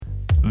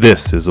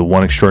This is the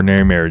One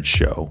Extraordinary Marriage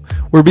Show,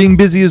 where being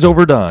busy is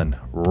overdone,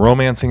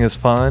 romancing is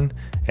fun,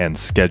 and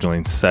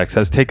scheduling sex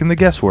has taken the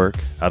guesswork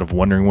out of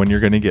wondering when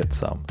you're going to get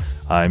some.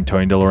 I'm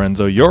Tony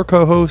DeLorenzo, your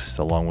co-host,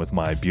 along with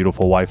my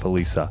beautiful wife,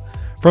 Elisa.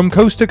 From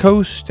coast to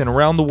coast and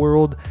around the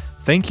world,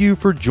 thank you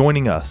for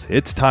joining us.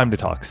 It's time to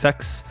talk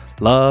sex,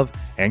 love,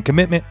 and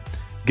commitment.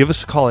 Give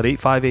us a call at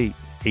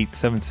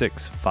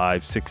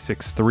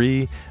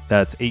 858-876-5663.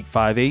 That's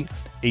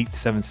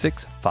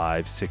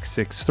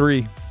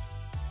 858-876-5663.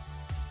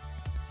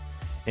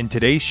 In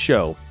today's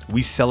show,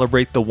 we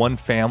celebrate the one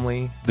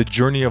family, the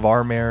journey of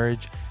our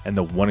marriage, and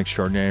the One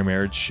Extraordinary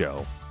Marriage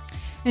Show.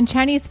 And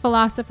Chinese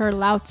philosopher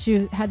Lao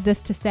Tzu had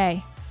this to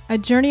say: a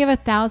journey of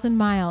 1,000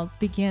 miles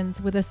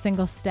begins with a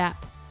single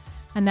step.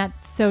 And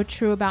that's so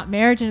true about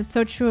marriage, and it's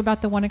so true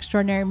about the One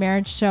Extraordinary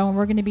Marriage Show, and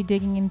we're going to be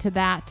digging into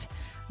that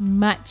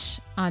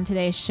much on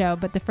today's show.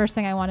 But the first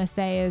thing I want to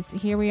say is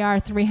here we are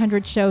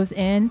 300 shows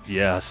in.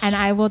 Yes. And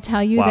I will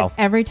tell you that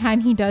every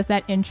time he does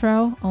that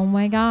intro, oh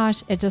my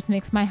gosh, it just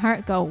makes my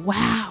heart go,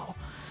 wow.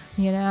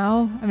 You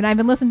know, I mean, I've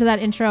been listening to that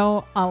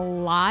intro a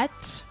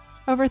lot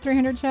over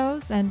 300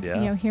 shows, and you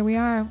know, here we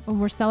are,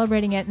 we're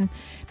celebrating it. And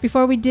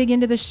before we dig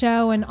into the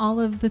show and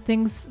all of the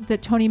things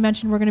that Tony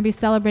mentioned we're going to be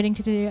celebrating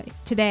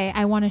today,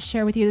 I want to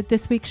share with you that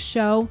this week's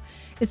show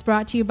is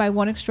brought to you by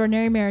One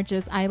Extraordinary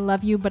Marriage's I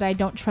Love You But I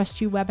Don't Trust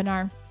You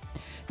webinar.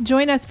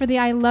 Join us for the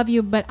I Love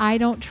You But I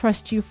Don't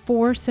Trust You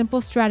 4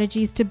 Simple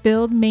Strategies to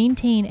Build,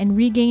 Maintain, and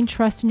Regain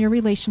Trust in Your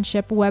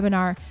Relationship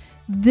webinar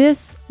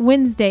this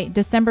Wednesday,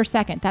 December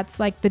 2nd. That's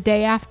like the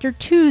day after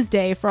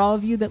Tuesday for all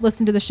of you that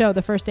listen to the show,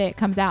 the first day it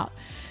comes out.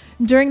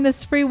 During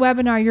this free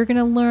webinar, you're going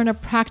to learn a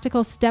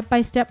practical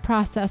step-by-step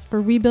process for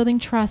rebuilding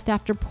trust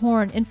after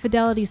porn,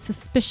 infidelity,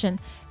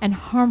 suspicion, and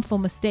harmful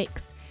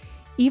mistakes,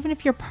 even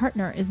if your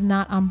partner is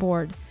not on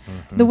board.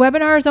 Mm-hmm. The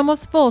webinar is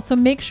almost full, so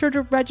make sure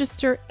to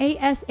register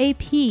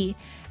ASAP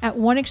at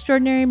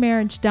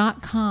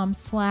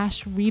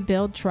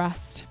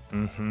oneextraordinarymmarriage.com/rebuildtrust.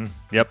 Mm-hmm.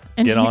 Yep.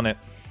 And get on it.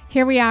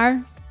 Here we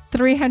are,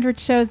 300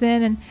 shows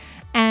in,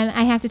 and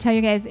I have to tell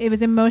you guys, it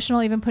was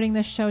emotional even putting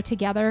this show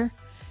together,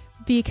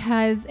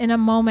 because in a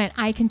moment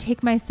I can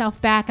take myself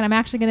back, and I'm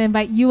actually going to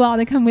invite you all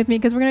to come with me,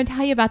 because we're going to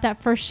tell you about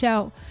that first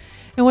show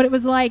and what it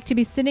was like to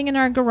be sitting in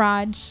our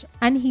garage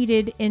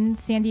unheated in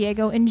San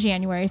Diego in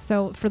January.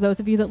 So for those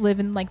of you that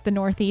live in like the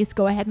Northeast,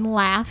 go ahead and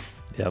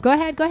laugh. Yep. Go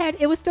ahead.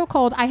 It was still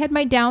cold. I had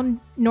my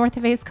down North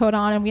Face coat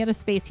on, and we had a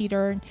space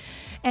heater,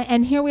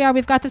 and here we are.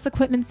 We've got this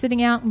equipment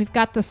sitting out, and we've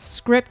got the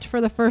script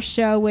for the first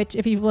show, which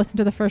if you've listened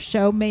to the first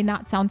show may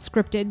not sound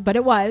scripted, but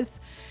it was.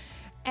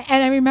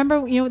 And I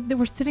remember, you know,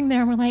 we're sitting there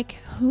and we're like,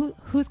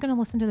 who's going to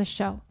listen to this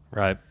show?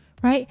 Right.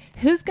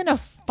 Who's going to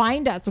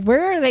find us?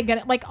 Where are they going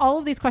to, like all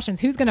of these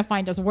questions, who's going to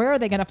find us? Where are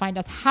they going to find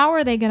us? How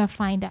are they going to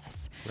find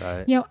us?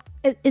 Right. You know,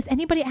 is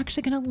anybody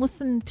actually going to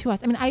listen to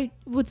us? I mean, I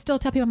would still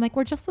tell people, I'm like,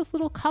 we're just this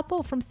little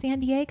couple from San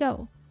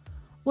Diego.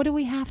 What do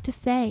we have to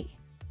say?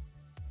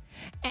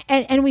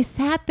 And we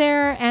sat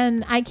there,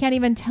 and I can't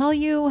even tell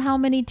you how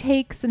many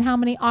takes and how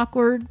many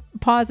awkward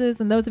pauses.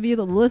 And those of you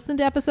that listened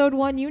to episode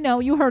 1, you know,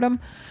 you heard them.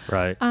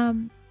 Right.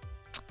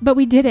 But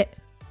we did it,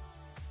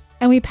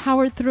 and we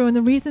powered through. And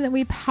the reason that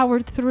we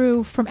powered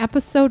through from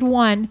episode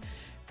 1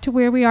 to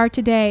where we are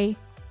today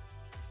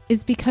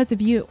is because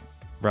of you.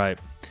 Right.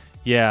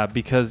 Yeah,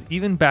 because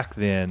even back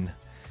then,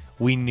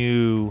 we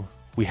knew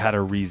we had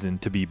a reason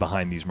to be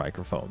behind these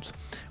microphones.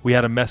 We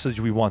had a message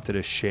we wanted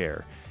to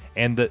share.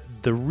 And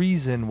the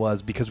reason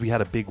was because we had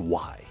a big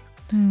why.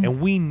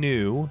 And we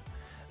knew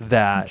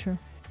that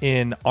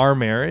in our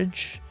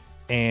marriage,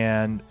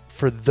 and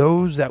for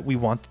those that we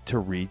wanted to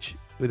reach,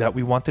 that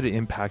we wanted to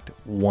impact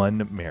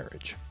one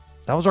marriage.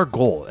 That was our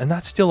goal. And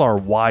that's still our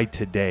why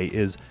today,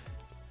 is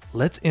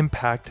let's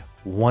impact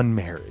one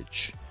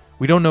marriage.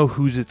 We don't know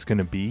whose it's going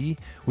to be.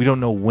 We don't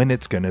know when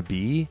it's going to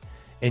be.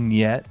 And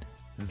yet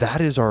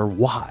that is our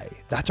why.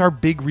 That's our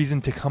big reason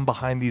to come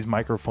behind these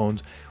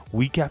microphones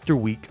week after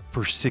week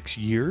for 6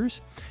 years.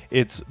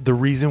 It's the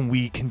reason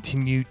we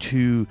continue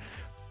to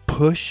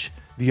push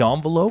the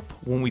envelope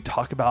when we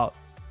talk about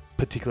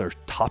particular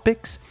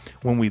topics.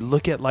 When we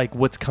look at like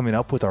what's coming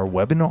up with our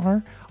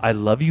webinar, I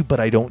love you, but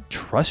I don't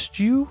trust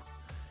you.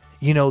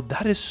 You know,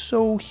 that is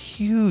so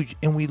huge.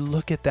 And we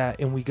look at that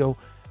and we go,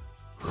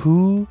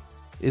 who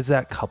is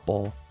that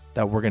couple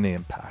that we're going to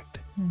impact?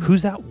 Mm-hmm.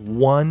 Who's that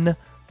one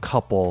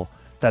couple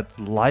that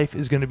life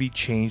is going to be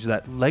changed,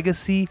 that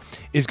legacy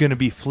is going to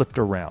be flipped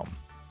around?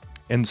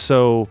 And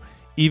so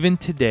even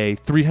today,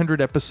 300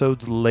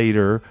 episodes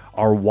later,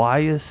 our why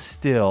is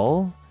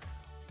still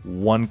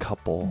one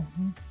couple.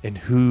 Mm-hmm. And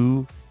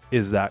who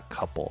is that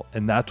couple?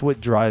 And that's what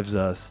drives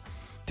us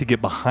to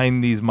get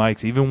behind these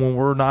mics, even when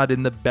we're not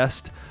in the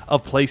best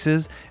of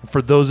places. And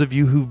for those of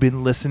you who've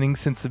been listening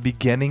since the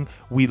beginning,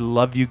 we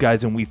love you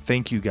guys and we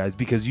thank you guys,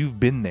 because you've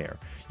been there.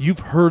 You've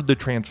heard the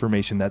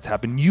transformation that's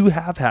happened. You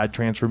have had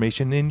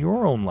transformation in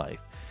your own life,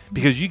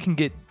 because you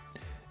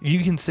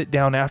can sit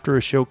down after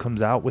a show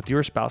comes out with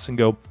your spouse and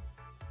go,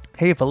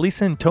 hey, if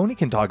Elisa and Tony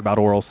can talk about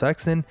oral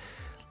sex, then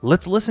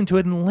let's listen to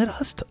it and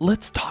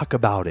let's talk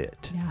about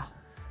it. Yeah.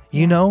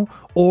 you know?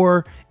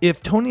 Or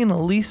if Tony and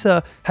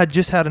Elisa had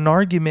just had an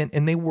argument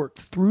and they worked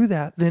through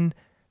that, then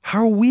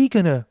how are we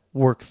going to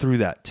work through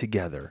that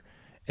together?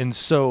 And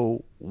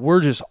so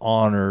we're just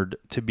honored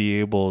to be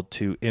able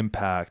to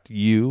impact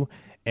you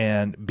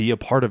and be a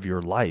part of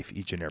your life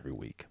each and every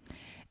week.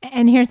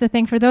 And here's the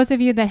thing, for those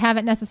of you that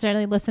haven't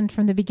necessarily listened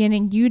from the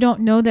beginning, you don't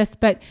know this,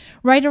 but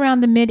right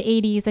around the mid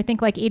 80s, I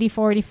think like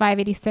 84, 85,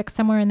 86,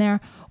 somewhere in there,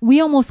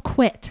 we almost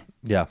quit.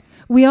 Yeah.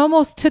 We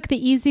almost took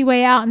the easy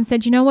way out and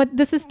said, you know what,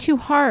 this is too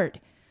hard.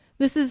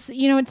 This is,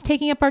 it's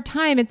taking up our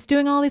time. It's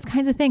doing all these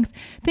kinds of things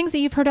that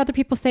you've heard other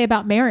people say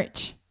about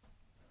marriage,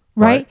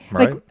 right?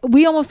 Right. Like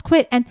we almost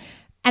quit. And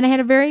I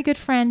had a very good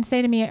friend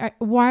say to me,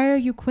 why are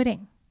you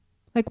quitting?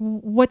 Like,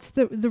 what's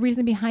the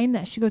reason behind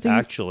this? She goes,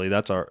 actually,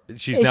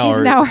 she's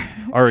now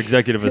our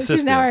executive assistant.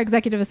 She's now our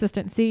executive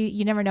assistant. See,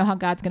 you never know how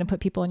God's going to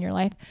put people in your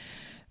life.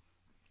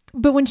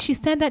 But when she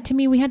said that to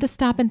me, we had to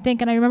stop and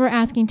think. And I remember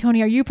asking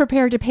Tony, are you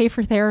prepared to pay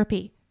for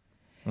therapy?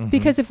 Mm-hmm.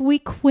 Because if we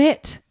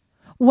quit,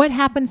 what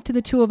happens to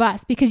the two of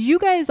us? Because you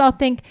guys all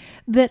think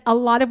that a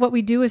lot of what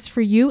we do is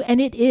for you,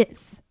 and it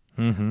is.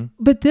 Mm-hmm.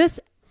 But this,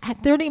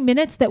 at 30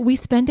 minutes that we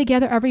spend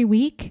together every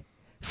week,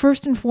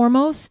 first and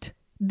foremost,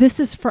 this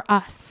is for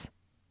us.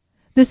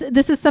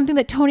 This is something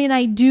that Tony and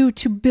I do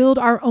to build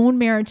our own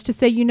marriage, to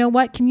say, you know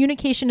what,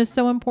 communication is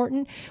so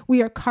important.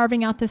 We are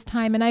carving out this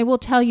time. And I will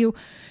tell you,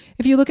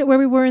 if you look at where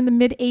we were in the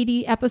mid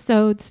 80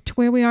 episodes to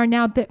where we are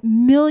now, that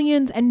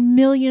millions and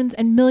millions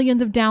and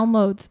millions of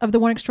downloads of the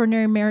One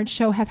Extraordinary Marriage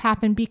Show have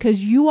happened because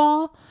you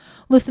all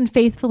listen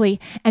faithfully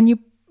and you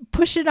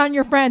push it on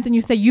your friends and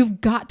you say, you've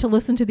got to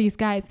listen to these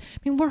guys.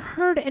 I mean, we're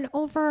heard in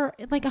over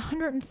like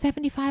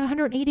 175,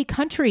 180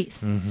 countries.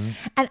 Mm-hmm.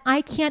 And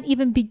I can't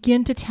even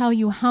begin to tell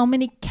you how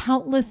many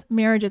countless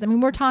marriages, I mean,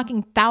 we're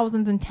talking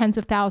thousands and tens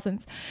of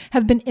thousands,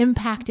 have been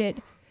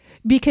impacted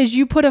because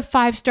you put a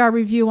 5-star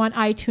review on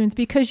iTunes,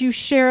 because you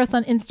share us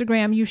on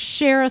Instagram, you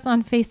share us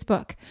on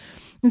Facebook.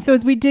 And so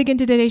as we dig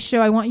into today's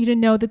show, I want you to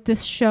know that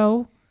this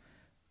show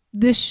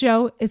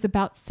is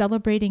about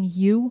celebrating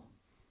you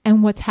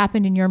and what's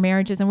happened in your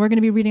marriages. And we're going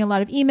to be reading a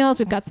lot of emails.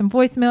 We've got some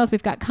voicemails.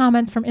 We've got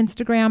comments from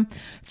Instagram,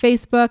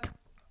 Facebook.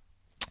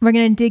 We're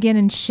going to dig in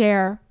and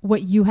share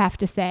what you have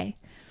to say.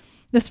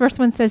 This first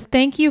one says,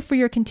 thank you for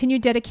your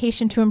continued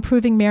dedication to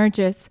improving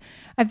marriages.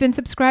 I've been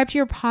subscribed to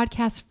your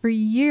podcast for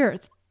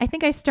years. I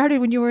think I started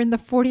when you were in the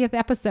 40th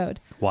episode.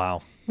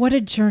 Wow. What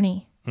a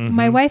journey. Mm-hmm.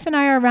 My wife and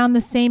I are around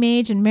the same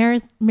age and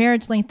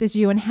marriage length as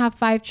you and have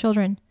 5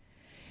 children.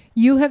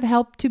 You have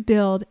helped to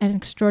build an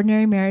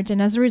extraordinary marriage and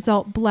as a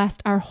result,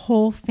 blessed our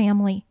whole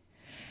family.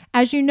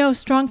 As you know,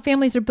 strong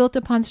families are built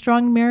upon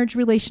strong marriage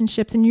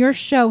relationships, and your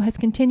show has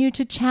continued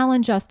to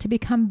challenge us to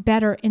become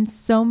better in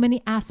so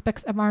many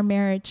aspects of our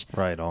marriage.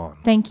 Right on.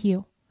 Thank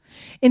you.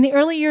 In the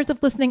early years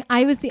of listening,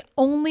 I was the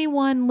only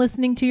one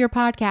listening to your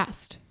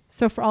podcast.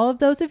 So for all of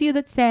those of you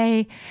that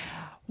say,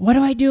 what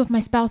do I do if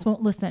my spouse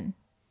won't listen?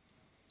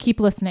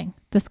 Keep listening.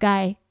 This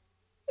guy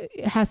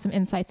has some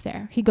insights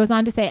there. He goes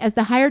on to say, as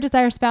the higher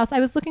desire spouse, I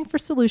was looking for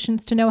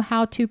solutions to know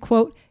how to,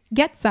 quote,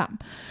 get some.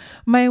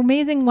 My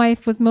amazing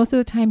wife was most of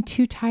the time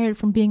too tired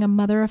from being a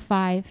mother of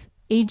 5,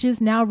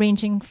 ages now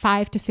ranging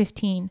 5 to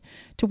 15,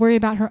 to worry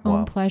about her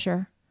own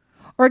pleasure.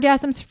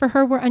 Orgasms for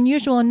her were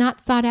unusual and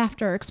not sought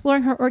after.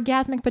 Exploring her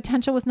orgasmic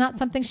potential was not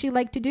something she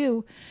liked to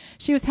do.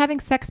 She was having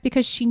sex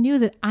because she knew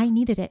that I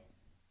needed it.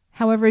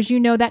 However, as you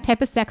know, that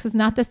type of sex is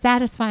not the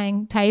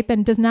satisfying type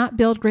and does not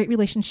build great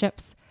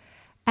relationships.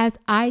 As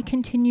I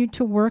continued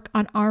to work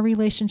on our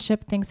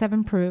relationship, things have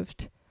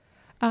improved.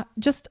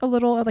 Just a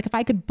little, like if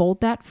I could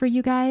bold that for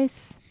you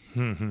guys,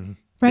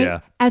 right? Yeah.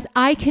 As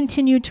I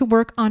continued to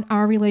work on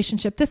our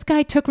relationship, this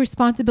guy took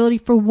responsibility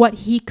for what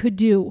he could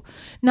do,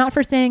 not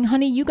for saying,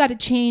 honey, you got to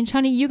change.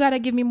 Honey, you got to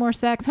give me more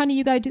sex. Honey,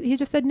 you got to do. He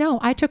just said, no,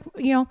 I took,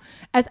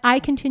 as I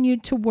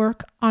continued to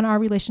work on our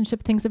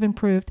relationship, things have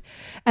improved.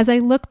 As I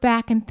look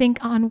back and think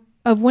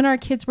of when our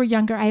kids were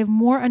younger, I have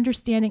more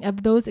understanding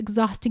of those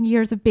exhausting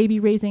years of baby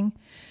raising.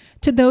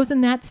 To those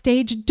in that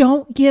stage,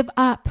 don't give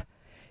up.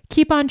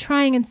 Keep on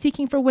trying and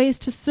seeking for ways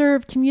to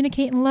serve,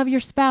 communicate, and love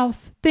your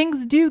spouse.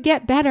 Things do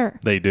get better.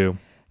 They do.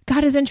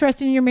 God is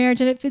interested in your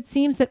marriage, and if it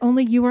seems that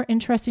only you are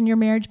interested in your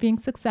marriage being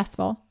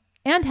successful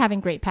and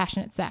having great,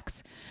 passionate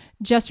sex,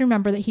 just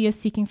remember that He is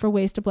seeking for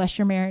ways to bless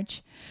your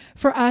marriage.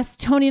 For us,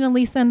 Tony and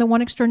Elisa and the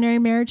One Extraordinary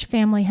Marriage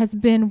family has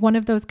been one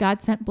of those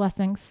God-sent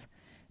blessings.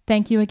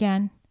 Thank you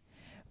again.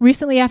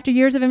 Recently, after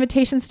years of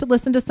invitations to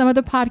listen to some of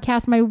the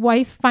podcasts, my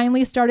wife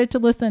finally started to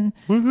listen.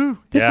 Woohoo.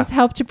 This has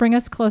helped to bring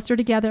us closer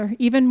together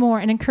even more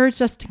and encouraged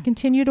us to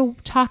continue to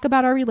talk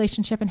about our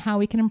relationship and how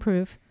we can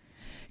improve.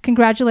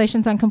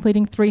 Congratulations on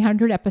completing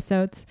 300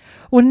 episodes.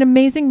 What an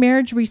amazing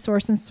marriage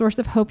resource and source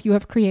of hope you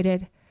have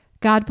created.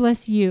 God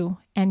bless you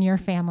and your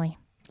family.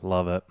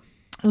 Love it.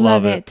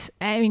 Love it.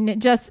 I mean,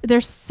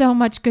 there's so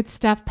much good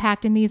stuff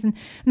packed in these. And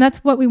that's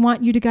what we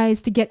want you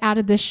guys to get out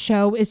of this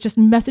show is just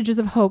messages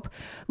of hope.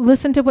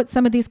 Listen to what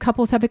some of these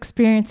couples have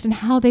experienced and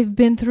how they've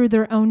been through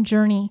their own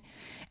journey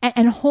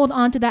and hold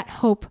on to that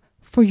hope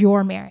for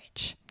your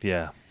marriage.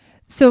 Yeah.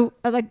 So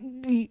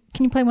can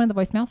you play one of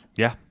the voicemails?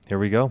 Yeah. Here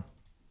we go.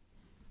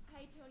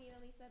 Hi, Tony and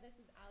Elisa. This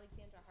is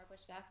Alexandra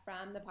Harbush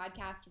from the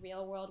podcast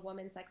Real World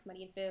Woman, Sex,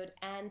 Money, and Food.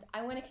 And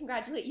I want to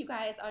congratulate you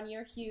guys on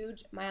your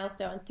huge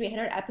milestone.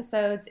 300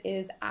 episodes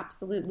is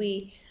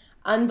absolutely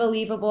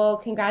unbelievable.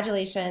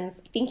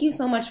 Congratulations. Thank you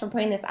so much for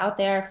putting this out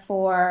there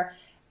for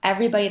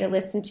everybody to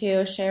listen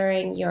to,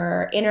 sharing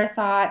your inner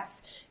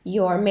thoughts,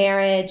 your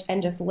marriage,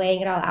 and just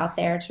laying it all out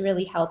there to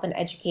really help and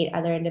educate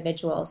other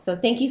individuals. So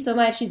thank you so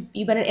much.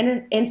 You've been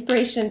an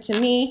inspiration to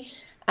me,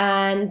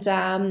 and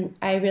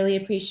I really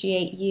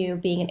appreciate you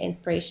being an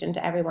inspiration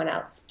to everyone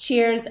else.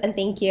 Cheers, and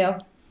thank you.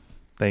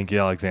 Thank you,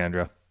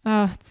 Alexandra.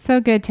 Oh, it's so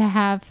good to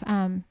have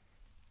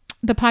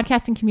the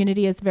podcasting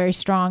community is very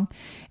strong,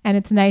 and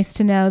it's nice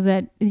to know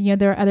that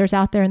there are others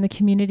out there in the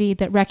community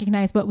that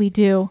recognize what we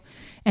do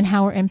and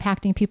how we're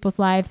impacting people's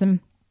lives. And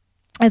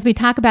as we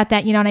talk about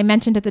that, and I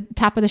mentioned at the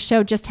top of the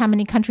show just how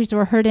many countries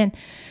were heard in.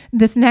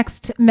 This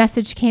next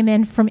message came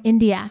in from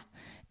India.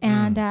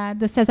 And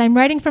this says, I'm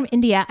writing from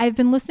India. I've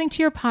been listening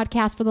to your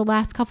podcast for the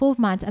last couple of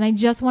months, and I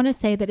just want to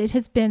say that it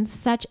has been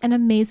such an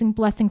amazing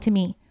blessing to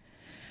me.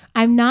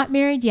 I'm not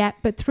married yet,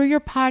 but through your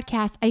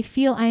podcast, I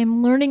feel I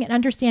am learning and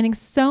understanding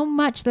so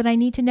much that I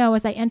need to know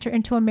as I enter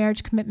into a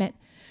marriage commitment.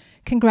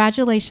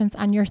 Congratulations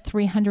on your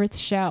 300th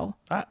show.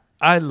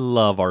 I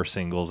love our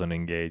singles and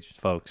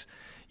engaged folks.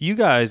 You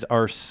guys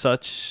are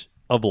such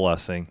a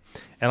blessing.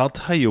 And I'll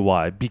tell you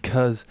why.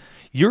 Because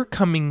you're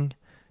coming,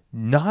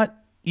 not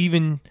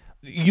even,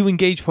 you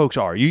engaged folks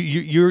are.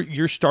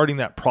 You're starting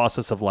that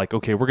process of like,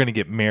 okay, we're going to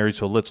get married,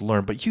 so let's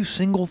learn. But you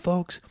single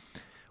folks,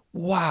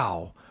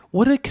 wow,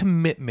 what a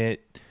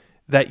commitment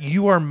that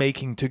you are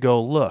making to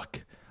go,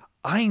 look,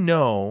 I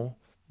know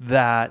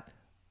that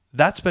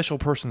special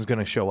person is going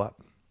to show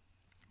up.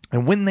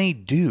 And when they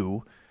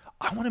do,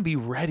 I want to be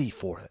ready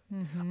for it.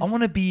 Mm-hmm. I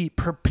want to be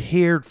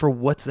prepared for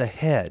what's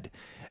ahead.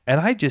 And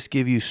I just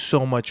give you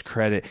so much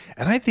credit.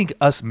 And I think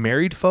us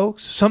married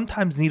folks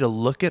sometimes need to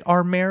look at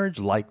our marriage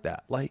like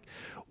that. Like,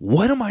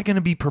 what am I going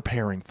to be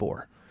preparing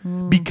for?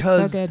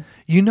 Because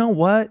you know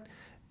what?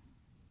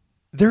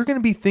 There are going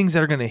to be things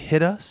that are going to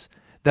hit us,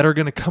 that are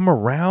going to come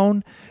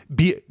around,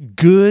 be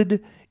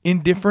good,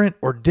 indifferent,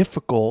 or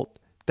difficult,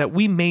 that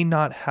we may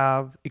not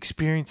have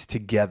experienced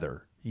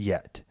together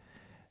yet.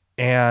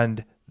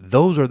 And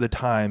those are the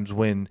times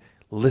when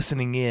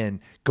listening in,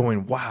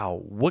 going,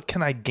 wow, what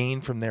can I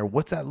gain from there?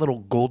 What's that little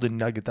golden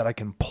nugget that I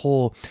can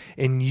pull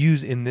and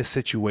use in this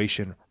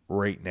situation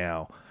right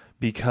now?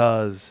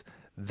 Because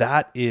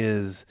that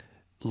is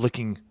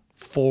looking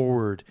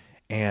forward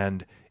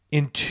and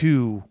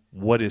into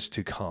what is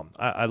to come.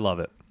 I love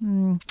it.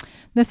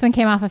 This one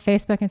came off of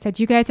Facebook and said,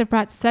 you guys have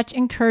brought such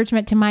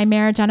encouragement to my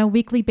marriage on a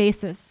weekly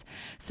basis.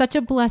 Such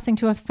a blessing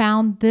to have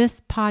found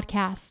this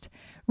podcast.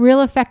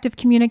 Real effective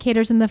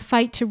communicators in the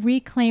fight to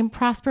reclaim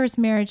prosperous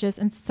marriages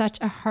in such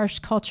a harsh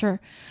culture.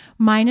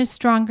 Mine is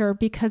stronger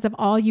because of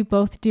all you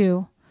both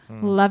do.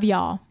 Love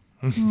y'all.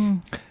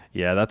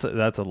 Yeah,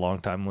 that's a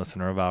longtime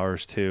listener of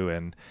ours too.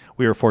 And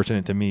we were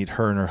fortunate to meet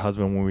her and her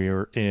husband when we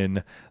were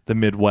in the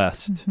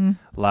Midwest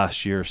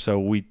last year. So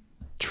we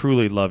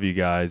truly love you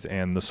guys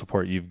and the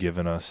support you've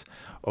given us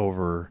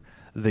over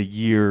the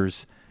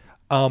years.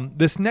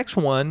 This next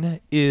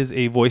one is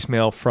a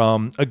voicemail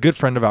from a good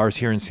friend of ours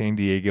here in San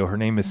Diego. Her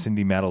name is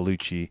Cindy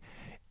Matalucci,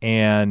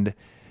 and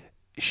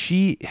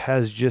she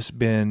has just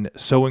been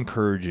so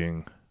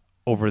encouraging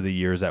over the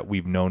years that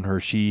we've known her.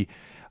 She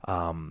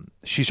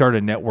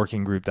started a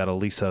networking group that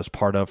Elisa is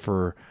part of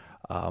for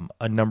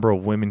a number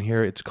of women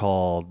here. It's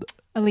called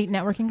Elite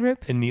Networking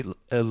Group.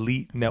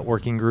 Elite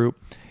Networking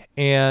Group.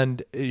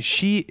 And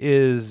she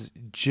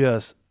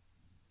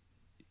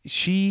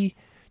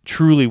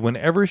truly,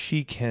 whenever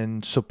she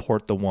can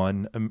support the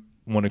One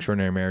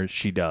Extraordinary Marriage,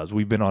 she does.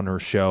 We've been on her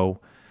show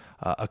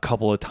a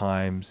couple of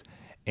times,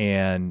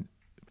 and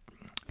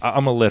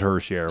I'm gonna let her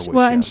share what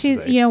well, she and has she's,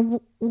 to say.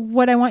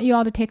 What I want you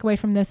all to take away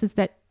from this is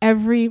that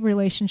every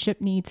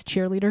relationship needs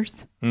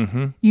cheerleaders.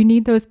 Mm-hmm. You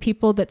need those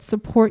people that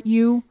support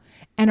you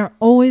and are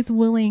always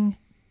willing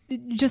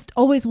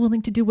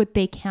to do what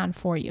they can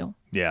for you.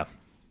 Yeah.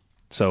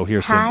 So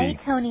here's Cindy.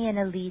 Hi, Tony and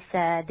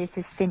Elisa. This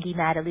is Cindy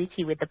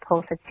Matalucci with the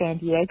Pulse of San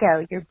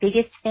Diego, your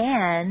biggest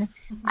fan.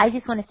 I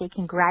just want to say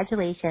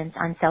congratulations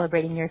on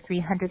celebrating your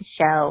 300th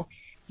show.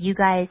 You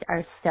guys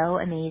are so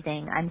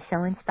amazing. I'm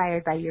so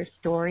inspired by your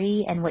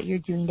story and what you're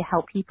doing to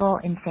help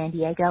people in San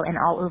Diego and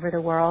all over the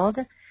world.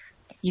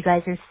 You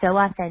guys are so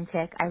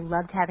authentic. I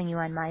loved having you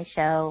on my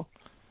show,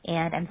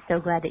 and I'm so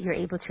glad that you're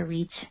able to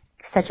reach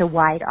such a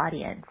wide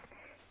audience.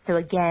 So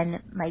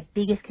again, my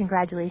biggest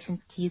congratulations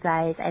to you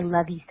guys. I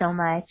love you so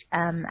much.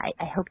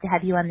 I hope to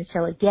have you on the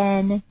show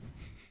again.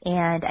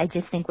 And I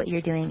just think what you're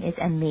doing is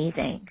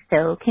amazing.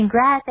 So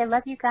congrats. I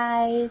love you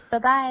guys.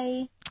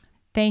 Bye-bye.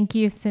 Thank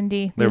you,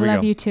 Cindy. We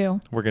love go. you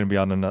too. We're going to be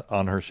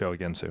on her show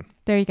again soon.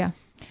 There you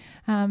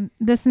go.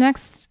 This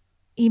next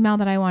email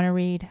that I want to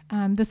read,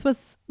 this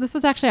was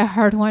actually a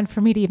hard one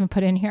for me to even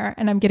put in here,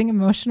 and I'm getting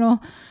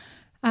emotional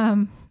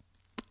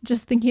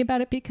just thinking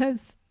about it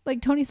because, like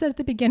Tony said at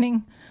the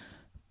beginning,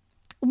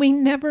 we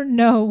never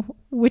know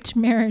which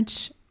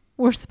marriage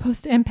we're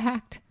supposed to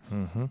impact.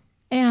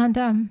 And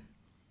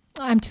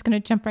I'm just going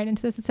to jump right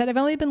into this. It said, I've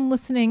only been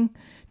listening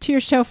to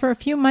your show for a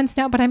few months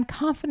now, but I'm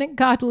confident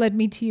God led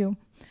me to you.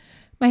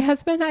 My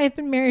husband and I have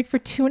been married for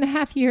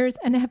 2.5 years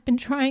and have been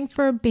trying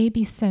for a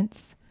baby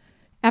since.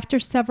 After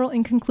several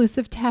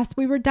inconclusive tests,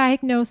 we were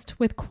diagnosed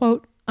with,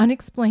 quote,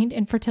 unexplained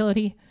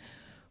infertility.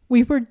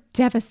 We were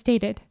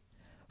devastated.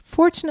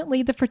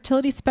 Fortunately, the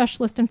fertility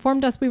specialist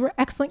informed us we were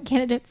excellent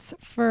candidates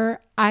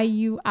for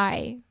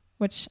IUI,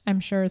 which I'm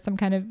sure is some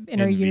kind of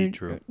In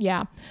vitro.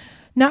 Yeah.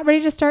 Not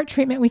ready to start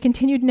treatment, we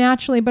continued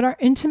naturally, but our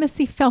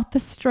intimacy felt the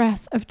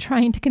stress of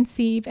trying to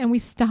conceive, and we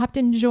stopped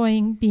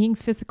enjoying being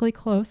physically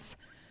close.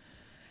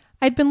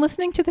 I'd been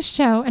listening to the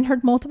show and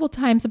heard multiple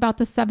times about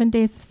the 7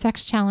 days of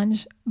sex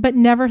challenge, but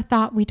never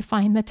thought we'd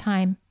find the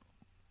time.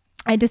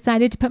 I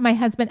decided to put my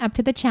husband up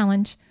to the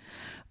challenge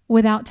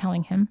without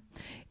telling him,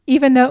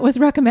 even though it was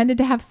recommended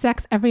to have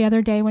sex every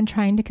other day when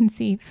trying to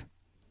conceive.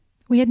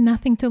 We had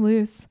nothing to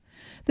lose.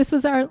 This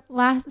was our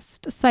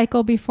last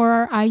cycle before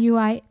our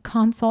IUI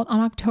consult on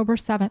October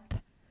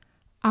 7th.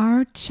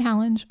 Our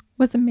challenge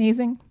was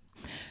amazing.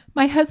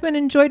 My husband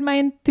enjoyed my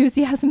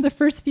enthusiasm the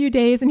first few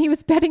days, and he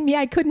was betting me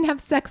I couldn't have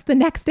sex the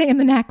next day and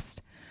the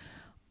next.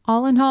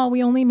 All in all,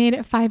 we only made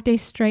it 5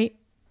 days straight,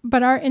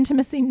 but our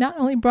intimacy not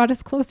only brought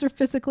us closer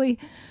physically,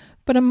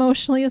 but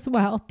emotionally as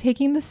well,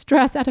 taking the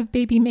stress out of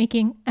baby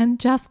making and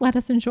just let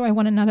us enjoy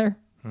one another.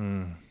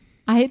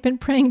 I had been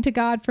praying to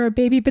God for a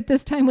baby, but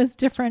this time was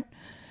different.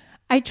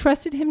 I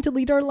trusted him to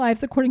lead our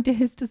lives according to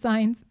his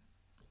designs.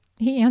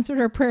 He answered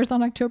our prayers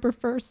on October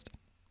 1st.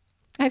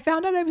 I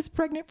found out I was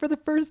pregnant for the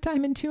first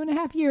time in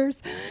 2.5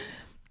 years,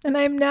 and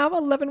I am now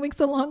 11 weeks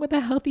along with a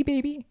healthy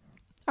baby.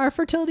 Our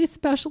fertility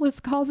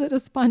specialist calls it a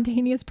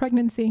spontaneous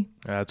pregnancy.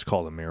 That's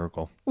called a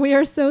miracle. We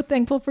are so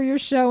thankful for your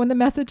show and the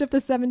message of the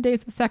 7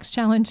 days of sex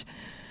challenge.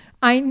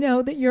 I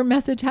know that your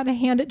message had a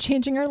hand at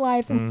changing our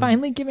lives and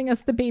finally giving us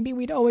the baby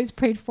we'd always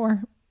prayed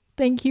for.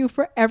 Thank you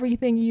for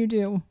everything you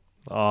do.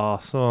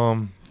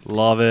 Awesome.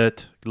 Love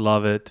it.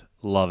 Love it.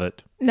 Love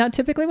it. Now,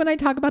 typically when I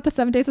talk about the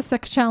 7 days of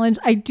sex challenge,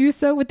 I do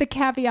so with the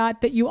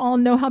caveat that you all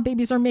know how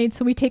babies are made,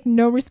 so we take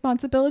no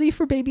responsibility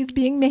for babies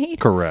being made.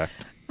 Correct.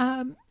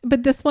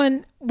 But this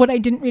one, what I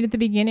didn't read at the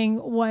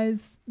beginning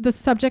was the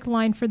subject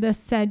line for this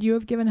said, you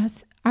have given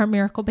us our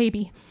miracle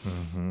baby.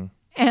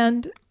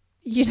 And,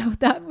 you know,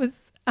 that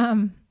was,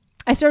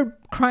 I started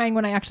crying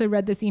when I actually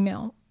read this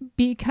email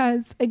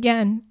because,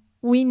 again,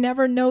 we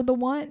never know the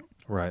one.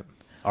 Right.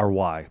 Our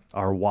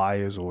why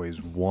is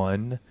always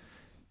one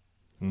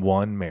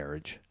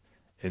marriage.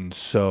 And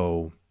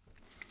so,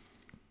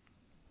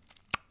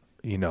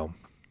 you know,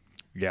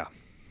 yeah,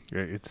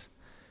 it's,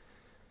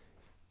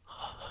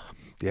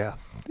 yeah,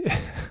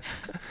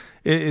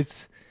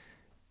 it's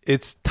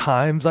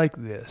times like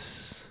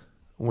this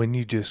when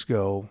you just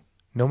go,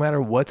 no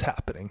matter what's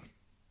happening,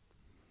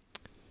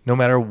 no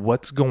matter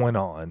what's going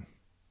on,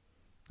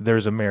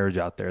 there's a marriage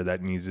out there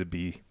that needs to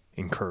be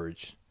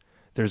encouraged.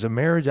 There's a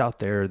marriage out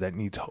there that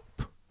needs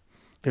hope.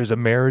 There's a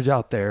marriage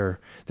out there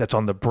that's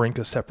on the brink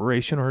of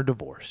separation or a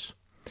divorce.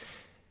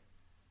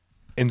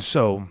 And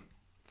so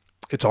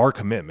it's our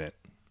commitment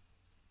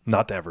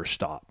not to ever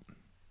stop.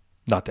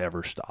 Not to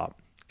ever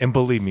stop. And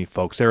believe me,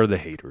 folks, there are the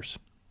haters.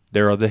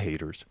 There are the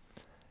haters.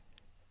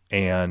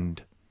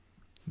 And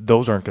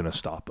those aren't going to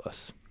stop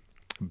us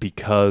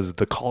because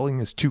the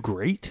calling is too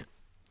great.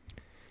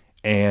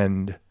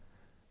 And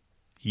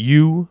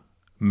you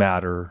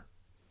matter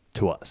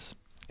to us.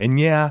 And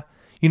yeah,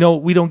 you know,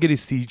 we don't get to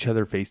see each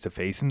other face to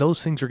face, and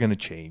those things are going to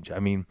change. I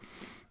mean,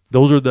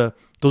 those are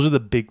the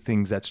big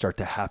things that start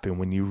to happen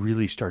when you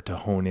really start to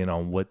hone in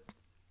on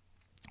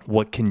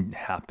what can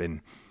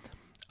happen.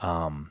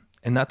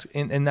 And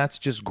that's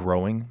just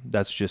growing.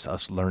 That's just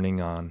us learning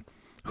on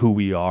who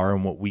we are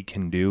and what we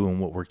can do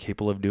and what we're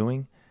capable of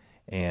doing.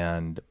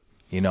 And,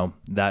 you know,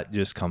 that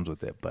just comes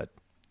with it. But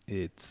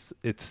it's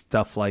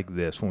stuff like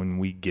this when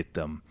we get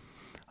them,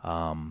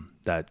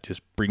 that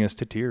just bring us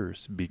to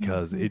tears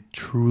because it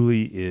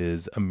truly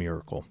is a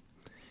miracle.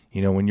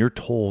 You know, when you're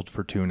told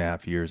for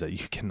 2.5 years that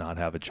you cannot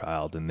have a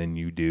child and then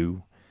you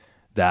do,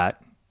 that's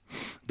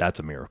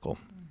a miracle.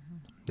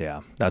 Yeah,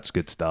 that's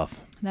good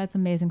stuff. That's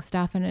amazing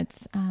stuff. And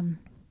it's,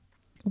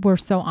 we're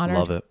so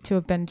honored to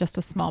have been just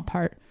a small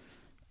part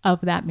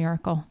of that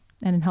miracle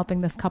and in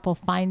helping this couple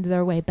find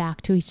their way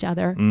back to each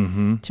other,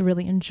 to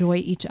really enjoy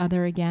each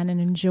other again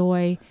and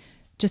enjoy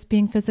just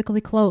being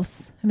physically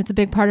close. I mean, it's a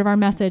big part of our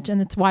message,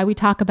 and it's why we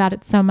talk about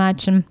it so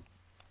much. And,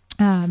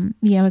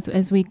 you know,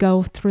 as we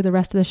go through the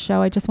rest of the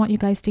show, I just want you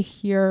guys to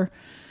hear,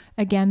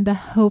 again, the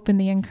hope and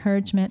the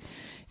encouragement.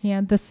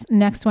 Yeah, this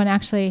next one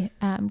actually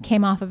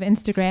came off of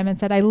Instagram and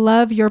said, I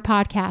love your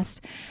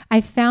podcast.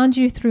 I found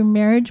you through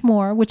Marriage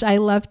More, which I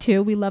love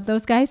too. We love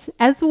those guys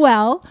as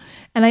well.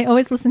 And I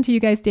always listen to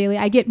you guys daily.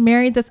 I get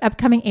married this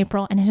upcoming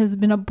April, and it has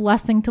been a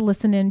blessing to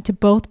listen in to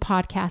both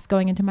podcasts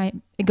going into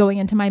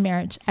my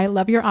marriage. I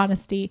love your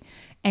honesty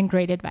and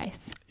great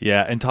advice.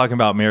 Yeah, and talking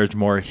about Marriage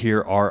More,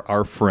 here are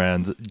our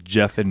friends,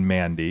 Jeff and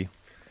Mandy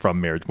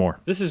from Marriage More.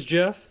 This is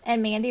Jeff.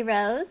 And Mandy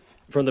Rose.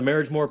 From the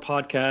Marriage More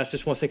podcast.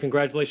 Just want to say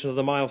congratulations on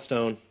the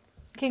milestone.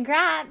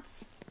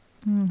 Congrats.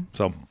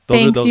 So those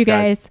Thanks, are those you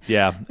guys. guys.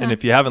 Yeah. And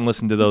if you haven't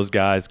listened to those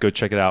guys, go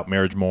check it out.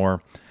 Marriage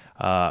More.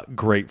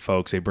 Great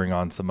folks. They bring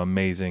on some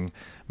amazing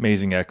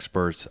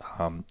experts,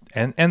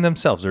 and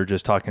themselves. They're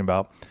just talking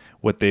about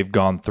what they've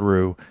gone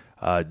through.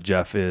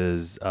 Jeff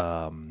is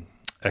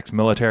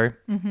ex-military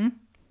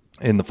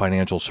in the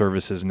financial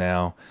services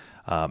now.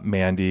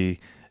 Mandy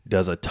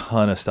does a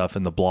ton of stuff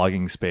in the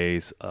blogging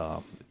space,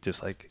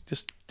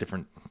 just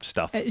different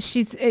stuff.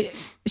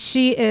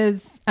 She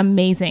is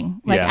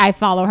amazing. Like, Yeah. I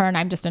follow her and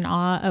I'm just in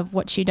awe of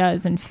what she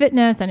does in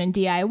fitness and in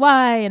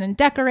DIY and in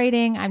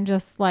decorating. I'm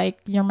just like,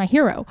 you're my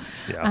hero.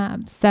 Yeah.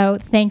 So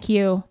thank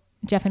you,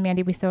 Jeff and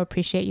Mandy. We so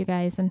appreciate you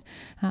guys. And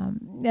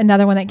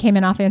another one that came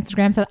in off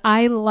Instagram said,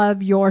 I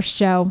love your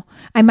show.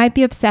 I might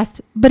be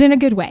obsessed, but in a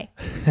good way.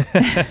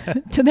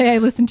 Today I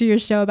listened to your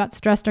show about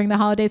stress during the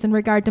holidays in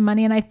regard to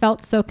money, and I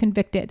felt so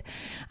convicted.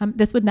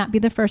 This would not be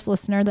the first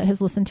listener that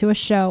has listened to a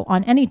show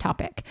on any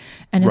topic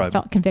and has Right.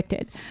 felt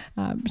convicted.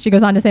 She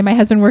goes on to say, my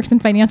husband works in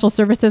financial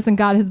services and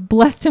God has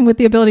blessed him with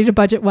the ability to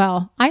budget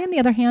well. I, on the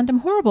other hand, am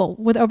horrible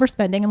with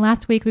overspending. And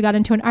last week we got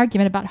into an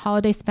argument about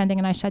holiday spending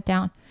and I shut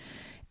down.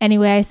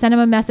 Anyway, I sent him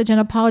a message and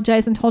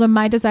apologized and told him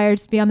my desire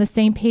is to be on the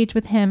same page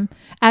with him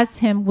as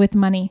him with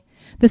money.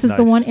 This is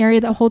the Nice. one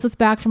area that holds us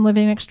back from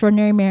living an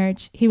extraordinary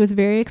marriage. He was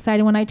very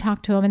excited when I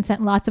talked to him and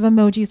sent lots of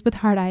emojis with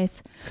heart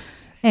eyes.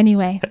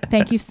 Anyway,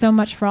 thank you so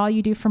much for all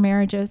you do for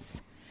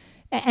marriages.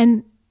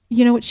 And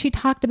you know what she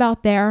talked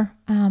about there,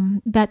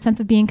 that sense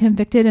of being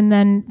convicted and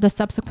then the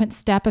subsequent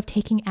step of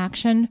taking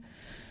action.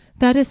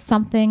 That is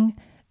something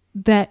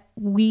that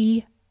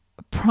we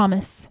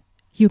promise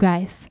you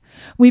guys.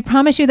 We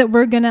promise you that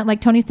we're going to,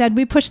 like Tony said,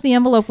 we push the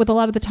envelope with a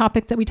lot of the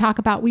topics that we talk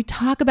about. We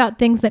talk about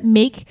things that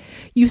make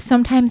you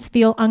sometimes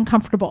feel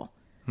uncomfortable.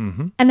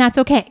 Mm-hmm. And that's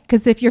okay.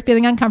 Because if you're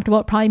feeling uncomfortable,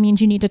 it probably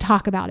means you need to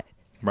talk about it.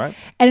 Right.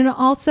 And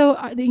also,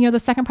 the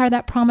second part of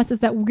that promise is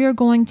that we're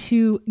going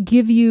to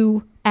give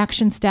you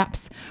action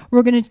steps.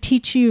 We're going to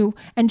teach you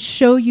and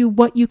show you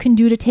what you can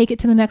do to take it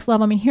to the next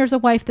level. I mean, here's a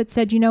wife that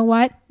said, you know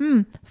what?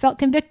 Felt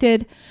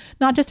convicted,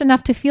 not just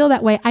enough to feel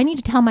that way. I need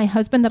to tell my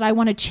husband that I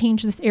want to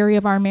change this area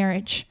of our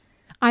marriage.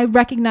 I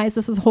recognize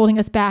this is holding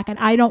us back and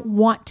I don't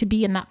want to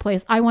be in that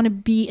place. I want to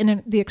be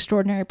in the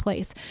extraordinary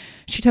place.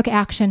 She took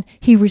action.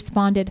 He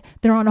responded.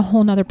 They're on a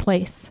whole nother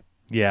place.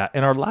 Yeah.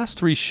 And our last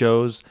 3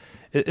 shows,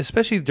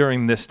 especially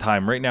during this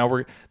time, right now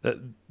we're the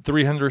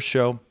 300th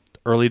show,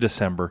 early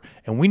December,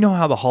 and we know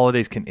how the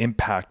holidays can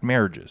impact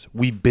marriages.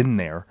 We've been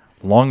there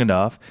long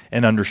enough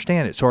and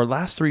understand it. So our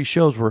last 3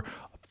 shows were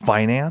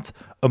finance,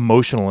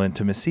 emotional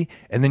intimacy,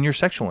 and then your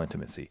sexual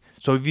intimacy.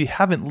 So if you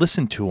haven't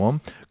listened to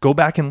them, go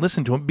back and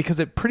listen to them because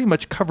it pretty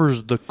much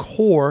covers the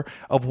core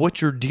of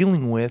what you're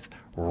dealing with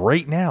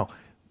right now.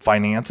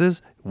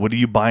 Finances, what are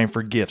you buying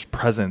for gifts,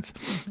 presents?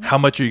 How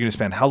much are you going to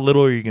spend? How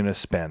little are you going to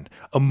spend?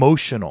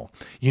 Emotional.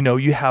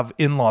 You have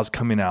in-laws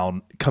coming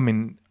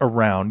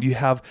around. You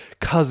have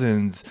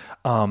cousins,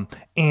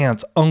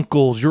 aunts,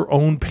 uncles, your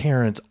own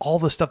parents, all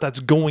the stuff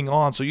that's going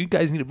on. So you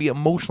guys need to be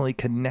emotionally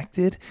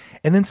connected.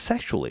 And then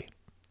sexually,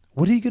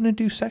 what are you going to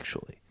do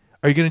sexually?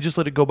 Are you going to just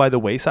let it go by the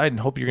wayside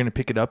and hope you're going to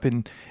pick it up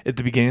at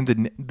the beginning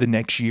of the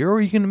next year? Or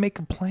are you going to make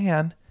a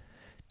plan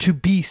to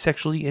be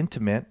sexually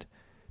intimate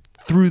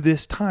through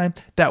this time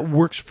that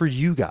works for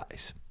you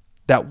guys?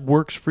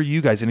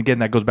 And again,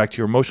 that goes back to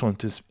your emotional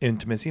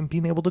intimacy and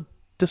being able to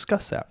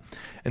discuss that.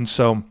 And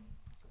so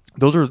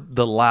those are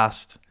the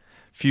last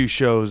few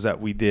shows that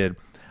we did.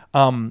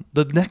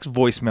 The next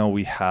voicemail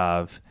we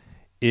have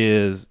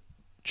is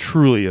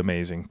truly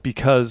amazing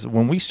because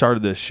when we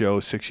started this show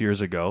 6 years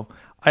ago,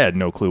 I had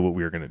no clue what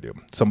we were going to do.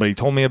 Somebody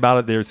told me about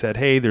it. They said,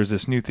 hey, there's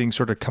this new thing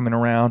sort of coming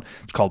around.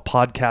 It's called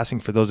podcasting.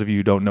 For those of you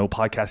who don't know,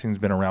 podcasting has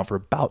been around for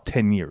about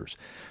 10 years.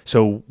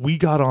 So we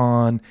got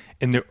on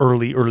in the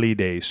early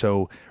days.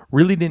 So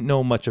really didn't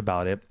know much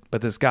about it.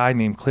 But this guy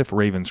named Cliff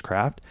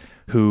Ravenscraft,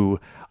 who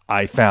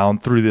I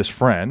found through this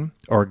friend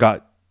or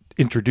got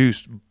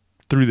introduced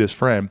through this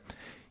friend,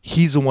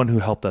 he's the one who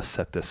helped us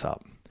set this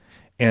up.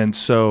 And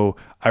so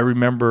I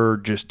remember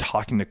just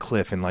talking to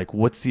Cliff and like,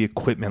 what's the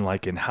equipment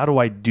like and how do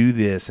I do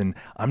this? And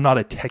I'm not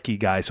a techie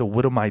guy, so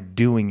what am I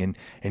doing?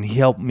 And he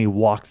helped me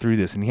walk through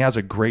this. And he has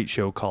a great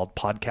show called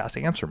Podcast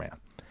Answer Man.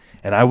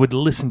 And I would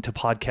listen to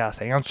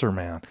Podcast Answer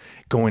Man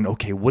going,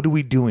 okay, what are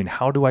we doing?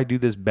 How do I do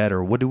this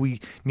better? What do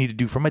we need to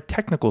do from a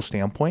technical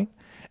standpoint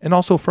and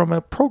also from a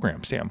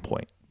program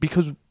standpoint?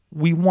 Because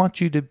we want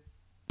you to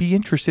be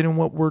interested in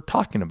what we're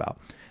talking about.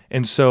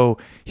 And so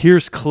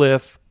here's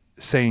Cliff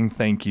saying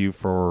thank you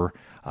for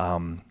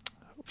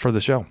the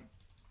show.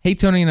 Hey,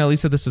 Tony and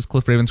Elisa, this is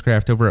Cliff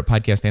Ravenscraft over at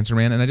Podcast Answer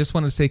Man, and I just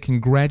want to say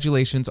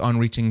congratulations on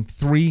reaching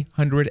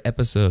 300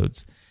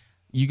 episodes.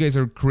 You guys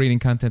are creating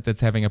content that's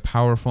having a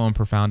powerful and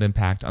profound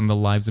impact on the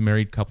lives of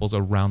married couples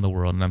around the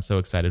world, and I'm so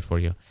excited for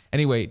you.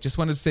 Anyway, just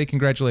wanted to say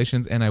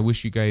congratulations, and I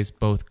wish you guys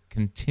both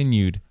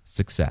continued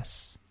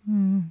success.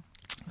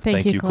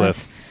 Thank you,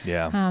 Cliff.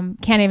 Yeah.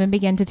 Can't even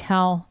begin to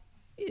tell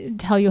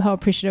you how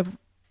appreciative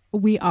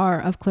we are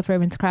of Cliff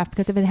Ravenscraft,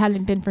 because if it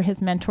hadn't been for his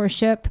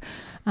mentorship,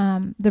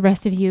 the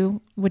rest of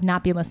you would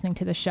not be listening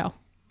to the show.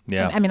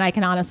 Yeah. I mean, I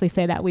can honestly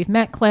say that we've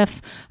met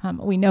Cliff.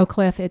 We know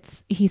Cliff.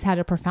 He's had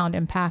a profound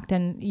impact,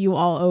 and you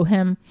all owe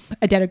him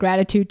a debt of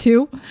gratitude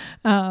too,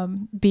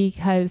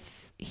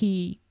 because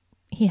he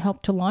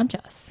helped to launch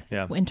us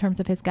in terms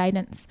of his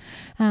guidance.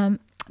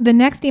 The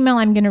next email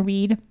I'm going to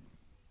read,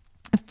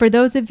 for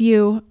those of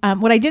you,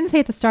 what I didn't say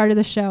at the start of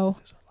the show. Is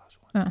this our last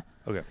one?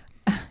 Okay.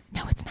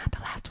 No, it's not the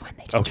last one.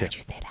 They just heard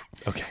you say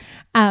that. Okay.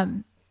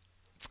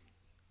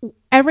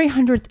 Every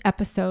 100th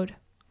episode,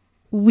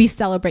 we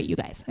celebrate you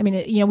guys. I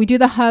mean, we do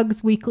the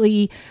hugs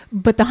weekly,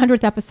 but the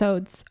 100th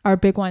episodes are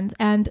big ones.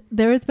 And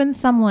there has been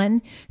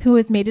someone who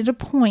has made it a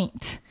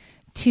point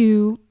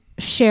to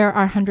share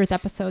our 100th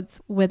episodes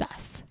with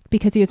us,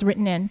 because he was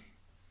written in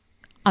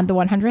on the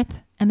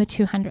 100th and the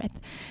 200th.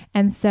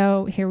 And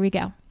so here we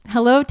go.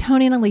 Hello,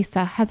 Tony and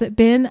Elisa. Has it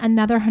been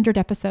another 100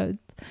 episodes?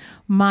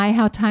 My,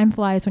 how time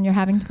flies when you're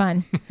having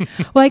fun.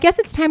 Well, I guess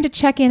it's time to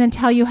check in and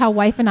tell you how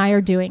wife and I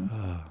are doing.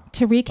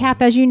 To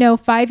recap, as you know,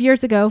 5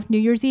 years ago, New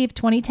Year's Eve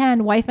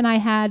 2010, wife and I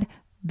had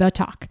the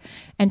talk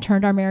and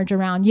turned our marriage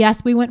around.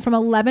 Yes, we went from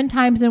 11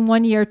 times in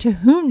 1 year to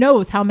who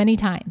knows how many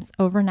times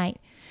overnight.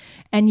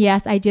 And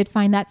yes, I did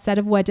find that set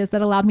of wedges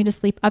that allowed me to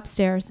sleep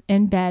upstairs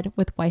in bed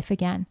with wife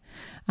again.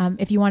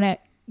 If you want to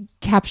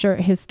capture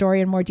his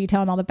story in more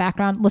detail and all the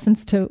background,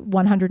 listens to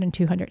 100 and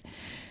 200.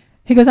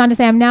 He goes on to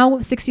say, I'm now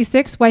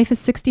 66, wife is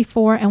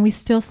 64, and we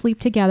still sleep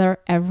together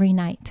every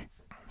night.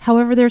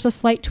 However, there's a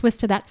slight twist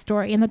to that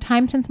story. In the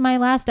time since my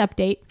last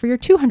update for your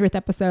 200th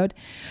episode,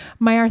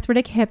 my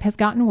arthritic hip has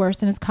gotten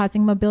worse and is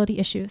causing mobility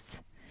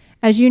issues.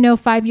 As you know,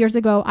 5 years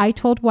ago, I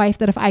told wife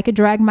that if I could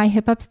drag my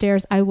hip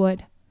upstairs, I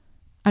would.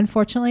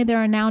 Unfortunately, there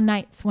are now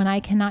nights when I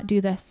cannot do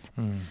this.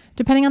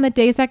 Depending on the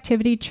day's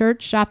activity,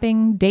 church,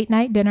 shopping, date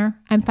night, dinner,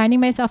 I'm finding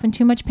myself in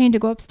too much pain to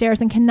go upstairs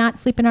and cannot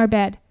sleep in our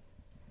bed.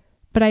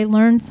 But I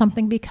learned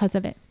something because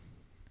of it.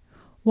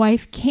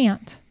 Wife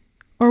can't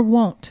or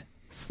won't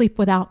sleep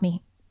without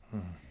me.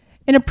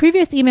 In a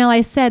previous email,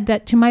 I said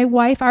that to my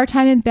wife, our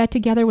time in bed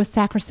together was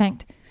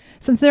sacrosanct.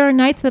 Since there are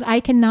nights that I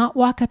cannot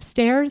walk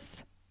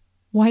upstairs,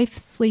 wife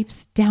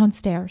sleeps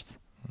downstairs.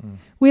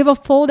 We have a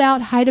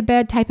fold-out,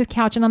 hide-a-bed type of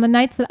couch, and on the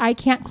nights that I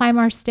can't climb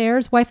our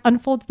stairs, wife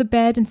unfolds the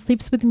bed and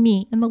sleeps with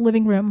me in the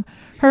living room,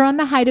 her on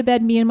the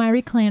hide-a-bed, me in my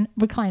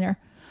recliner.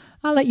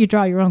 I'll let you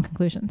draw your own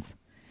conclusions.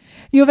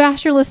 You have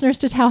asked your listeners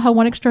to tell how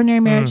One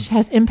Extraordinary Marriage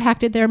has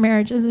impacted their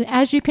marriage.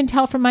 As you can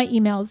tell from my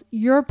emails,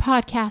 your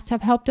podcasts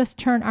have helped us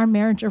turn our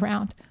marriage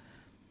around.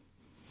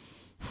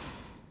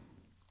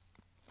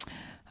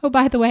 Oh,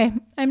 by the way,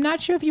 I'm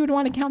not sure if you would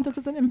want to count this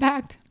as an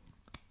impact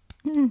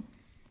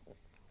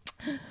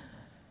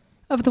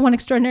of the One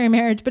Extraordinary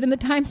Marriage, but in the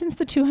time since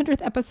the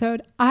 200th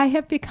episode, I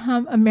have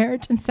become a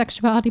marriage and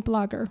sexuality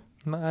blogger.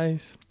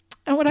 Nice.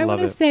 And what I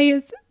want to say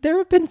is there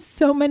have been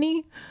so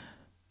many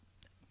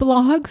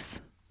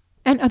blogs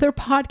and other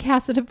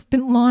podcasts that have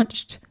been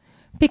launched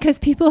because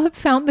people have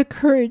found the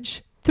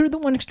courage through the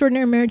One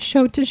Extraordinary Marriage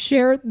show to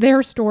share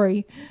their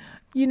story.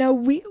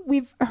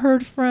 We've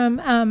heard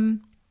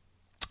from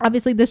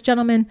obviously this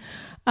gentleman,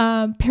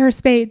 Paris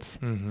Spades,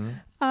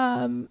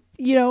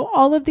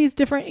 all of these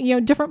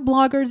different, different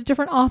bloggers,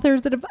 different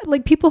authors that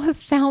have, people have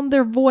found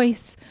their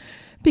voice.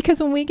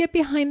 Because when we get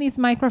behind these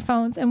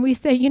microphones and we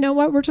say, you know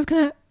what,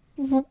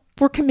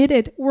 we're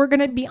committed. We're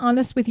going to be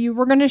honest with you.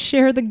 We're going to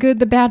share the good,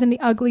 the bad, and the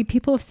ugly.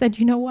 People have said,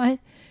 you know what?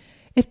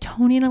 If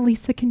Tony and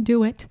Elisa can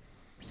do it,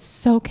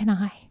 so can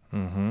I.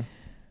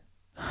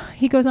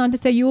 He goes on to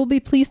say, you will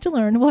be pleased to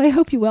learn, well, I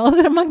hope you will,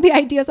 that among the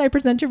ideas I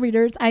present to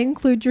readers, I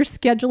include your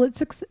schedule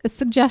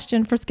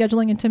suggestion for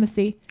scheduling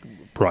intimacy.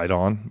 Right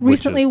on.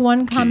 Recently,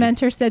 one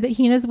commenter said that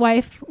he and his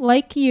wife,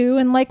 like you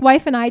and like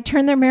wife and I,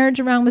 turned their marriage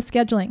around with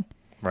scheduling.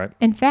 Right.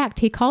 In fact,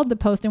 he called the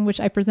post in which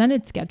I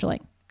presented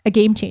scheduling a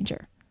game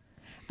changer.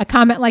 A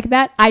comment like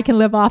that, I can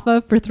live off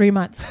of for 3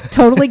 months.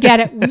 Totally get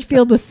it. We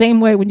feel the same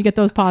way when you get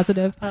those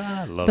positive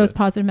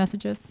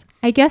messages.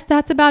 I guess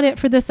that's about it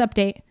for this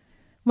update.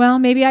 Well,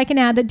 maybe I can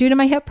add that due to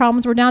my hip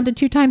problems, we're down to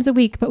 2 times a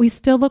week, but we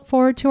still look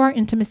forward to our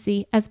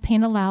intimacy as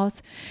pain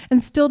allows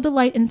and still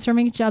delight in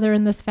serving each other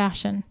in this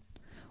fashion.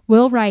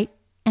 We'll write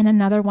in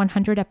another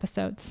 100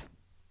 episodes.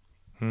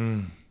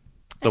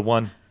 The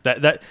one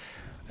that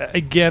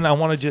again, I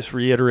want to just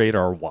reiterate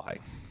our why,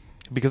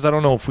 because I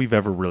don't know if we've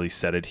ever really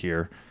said it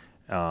here.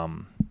 I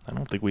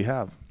don't think we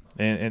have,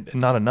 and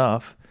not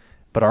enough,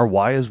 but our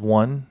why is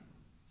one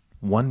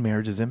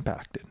marriage is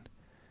impacted.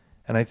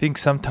 And I think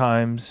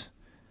sometimes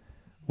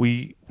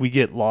we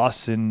get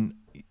lost in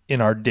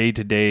our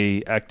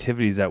day-to-day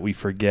activities that we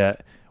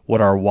forget what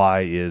our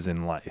why is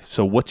in life.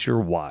 So what's your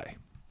why?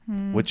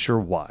 What's your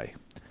why?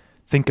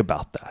 Think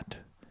about that.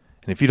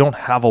 And if you don't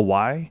have a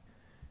why,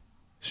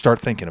 start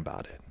thinking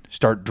about it.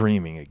 Start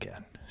dreaming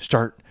again.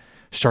 Start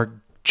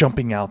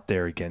jumping out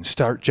there again.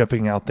 Start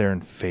jumping out there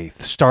in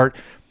faith. Start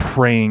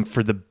praying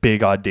for the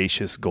big,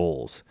 audacious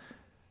goals.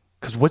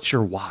 Because what's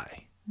your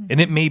why?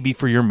 And it may be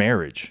for your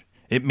marriage.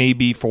 It may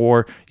be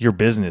for your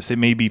business. It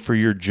may be for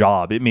your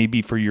job. It may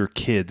be for your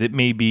kids. It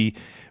may be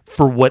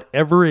for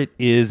whatever it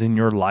is in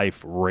your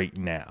life right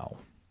now.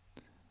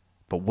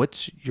 But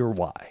what's your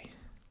why?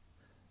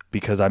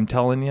 Because I'm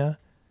telling you,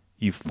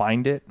 you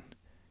find it,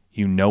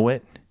 you know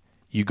it,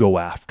 you go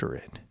after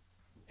it.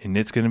 And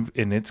it's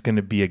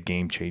gonna be a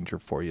game changer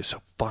for you.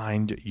 So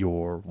find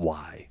your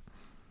why.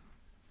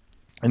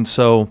 And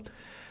so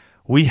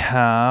we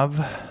have,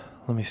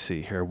 let me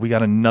see here. We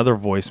got another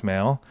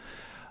voicemail.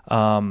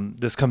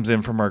 This comes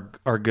in from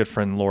our good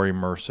friend Lori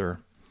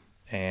Mercer,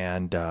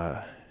 and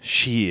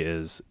she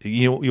is,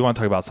 you want to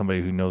talk about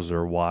somebody who knows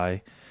their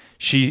why.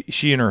 She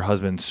and her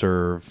husband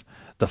serve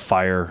the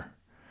fire,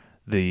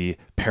 the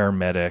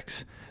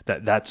paramedics.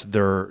 That's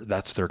their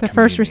community.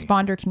 First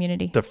responder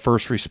community. The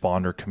first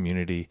responder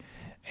community.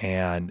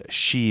 And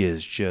she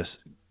is just,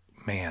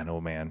 man,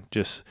 oh man,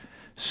 just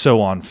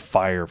so on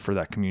fire for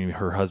that community.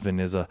 Her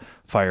husband is a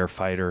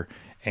firefighter,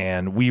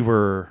 and we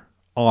were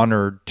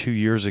honored 2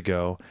 years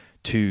ago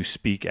to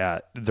speak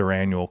at their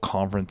annual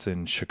conference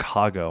in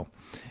Chicago.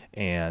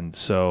 And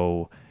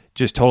so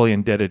just totally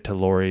indebted to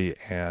Lori,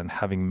 and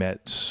having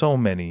met so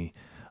many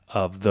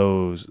of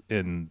those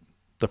in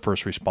the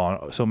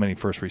so many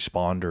first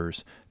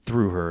responders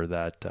through her,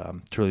 that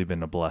it's really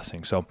been a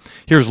blessing. So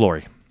here's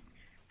Lori.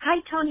 Hi,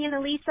 Tony and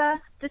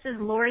Elisa. This is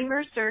Lori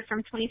Mercer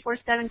from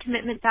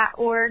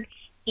 247commitment.org,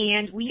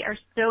 and we are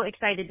so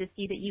excited to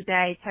see that you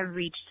guys have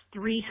reached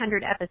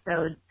 300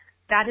 episodes.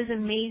 That is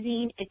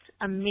amazing. It's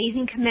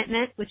amazing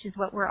commitment, which is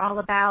what we're all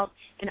about,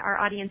 and our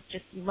audience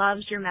just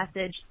loves your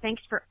message.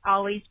 Thanks for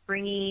always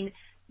bringing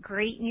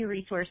great new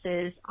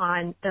resources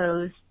on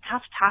those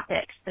tough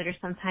topics that are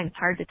sometimes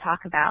hard to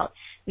talk about.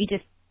 We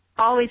just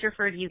always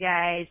refer to you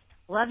guys.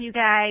 Love you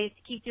guys.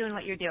 Keep doing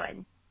what you're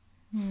doing.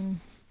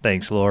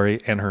 Thanks,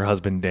 Lori, and her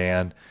husband,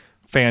 Dan.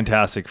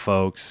 Fantastic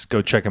folks.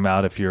 Go check them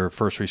out if you're a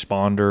first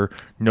responder,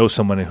 know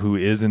someone who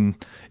is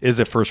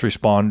a first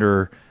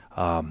responder.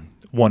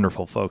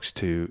 Wonderful folks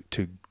to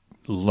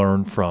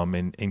learn from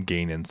and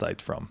gain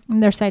insights from.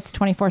 And their site's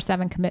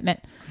 247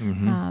 Commitment.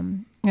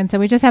 Mm-hmm. And so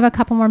we just have a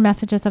couple more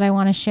messages that I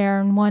want to share.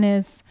 And one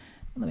is,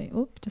 let me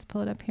just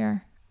pull it up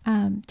here.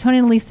 Tony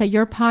and Lisa,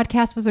 your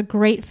podcast was a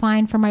great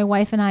find for my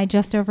wife and I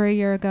just over a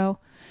year ago.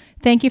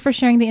 Thank you for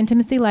sharing the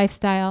intimacy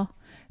lifestyle.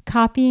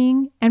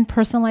 Copying and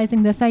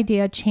personalizing this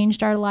idea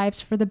changed our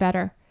lives for the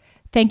better.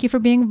 Thank you for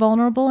being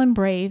vulnerable and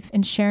brave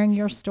and sharing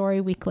your story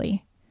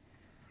weekly.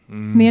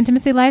 The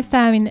intimacy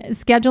lifestyle, I mean,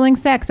 scheduling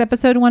sex,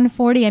 episode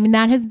 140. I mean,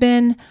 that has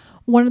been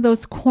one of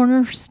those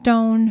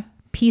cornerstone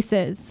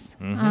pieces.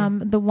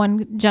 The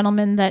one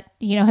gentleman that,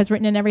 has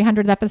written in every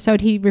 100th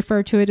episode, he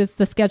referred to it as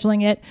the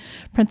scheduling it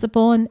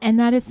principle. And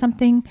that is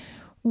something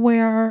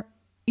where,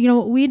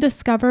 what we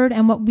discovered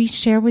and what we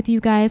share with you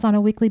guys on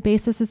a weekly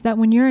basis is that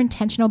when you're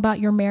intentional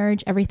about your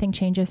marriage, everything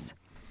changes.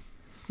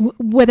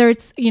 Whether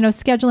it's,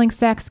 scheduling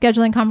sex,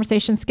 scheduling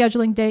conversations,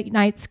 scheduling date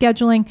nights,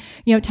 scheduling,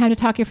 time to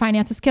talk your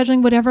finances,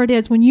 scheduling whatever it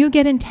is, when you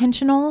get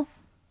intentional,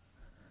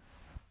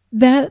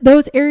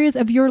 those areas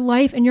of your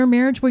life and your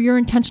marriage where you're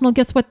intentional,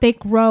 guess what? They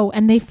grow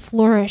and they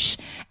flourish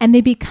and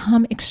they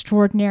become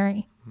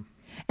extraordinary.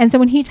 And so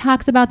when he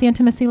talks about the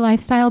intimacy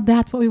lifestyle,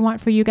 that's what we want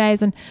for you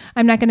guys. And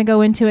I'm not going to go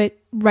into it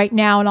right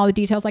now and all the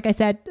details. Like I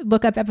said,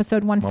 look up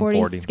episode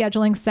 140.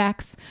 Scheduling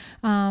sex.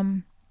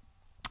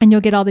 And you'll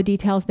get all the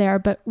details there,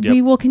 but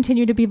we will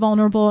continue to be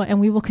vulnerable and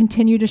we will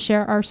continue to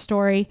share our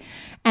story.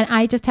 And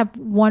I just have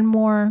one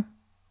more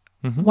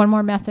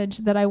message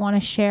that I want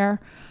to share.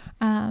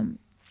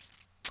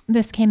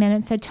 This came in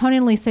and said, Tony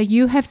and Lisa,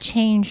 you have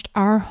changed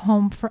our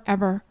home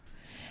forever.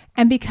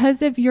 And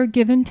because of your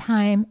given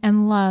time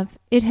and love,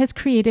 it has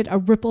created a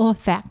ripple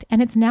effect.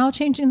 And it's now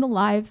changing the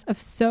lives of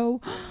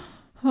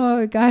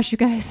oh gosh, you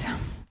guys,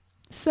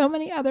 so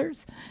many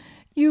others.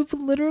 You've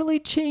literally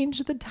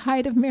changed the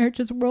tide of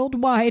marriages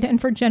worldwide and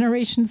for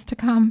generations to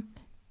come.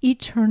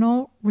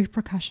 Eternal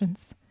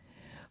repercussions.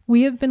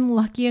 We have been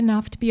lucky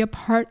enough to be a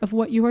part of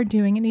what you are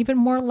doing, and even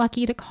more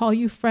lucky to call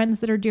you friends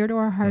that are dear to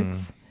our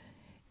hearts.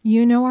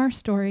 You know our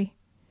story.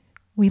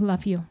 We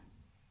love you.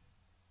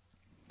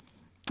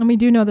 And we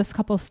do know this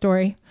couple's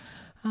story.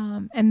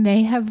 And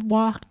they have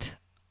walked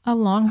a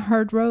long,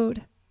 hard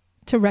road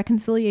to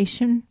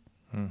reconciliation,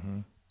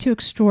 to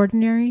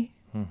extraordinary.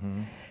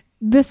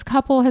 This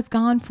couple has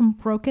gone from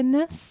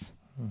brokenness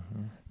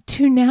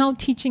to now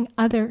teaching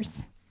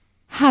others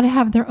how to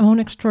have their own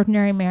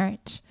extraordinary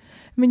marriage.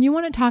 I mean, you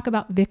want to talk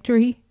about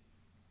victory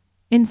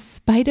in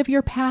spite of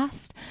your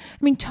past?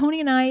 I mean, Tony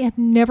and I have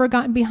never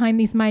gotten behind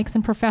these mics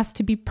and professed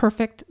to be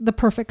the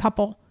perfect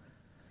couple.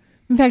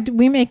 In fact,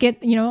 we make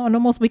it, an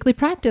almost weekly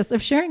practice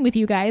of sharing with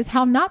you guys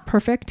how not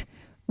perfect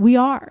we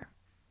are.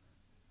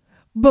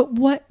 But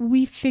what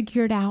we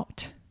figured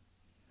out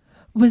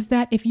was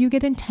that if you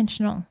get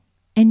intentional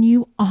and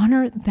you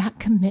honor that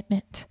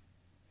commitment,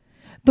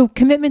 the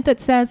commitment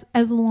that says,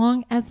 as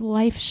long as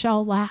life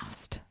shall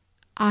last,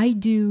 I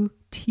do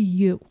to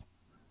you,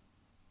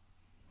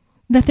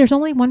 that there's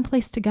only one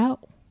place to go.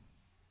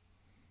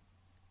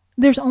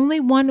 There's only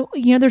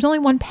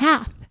one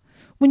path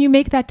when you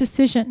make that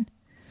decision.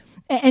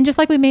 And just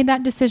like we made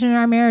that decision in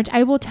our marriage,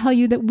 I will tell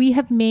you that we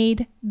have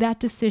made that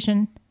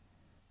decision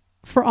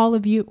for all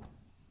of you.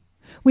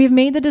 We have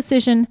made the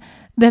decision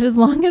that as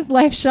long as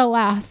life shall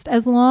last,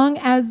 as long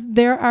as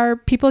there are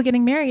people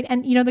getting married,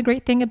 and you know, the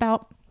great thing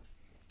about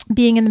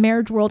being in the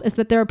marriage world is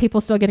that there are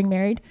people still getting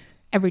married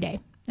every day.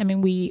 I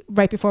mean,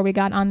 right before we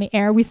got on the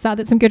air, we saw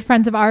that some good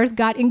friends of ours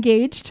got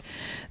engaged.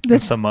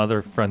 And some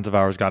other friends of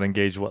ours got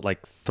engaged,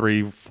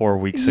 3-4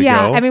 weeks ago?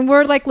 Yeah, I mean,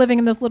 we're like living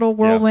in this little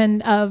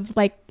whirlwind of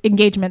like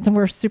engagements, and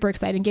we're super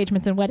excited,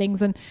 engagements and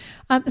weddings. And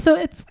so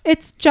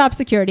it's job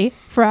security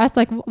for us.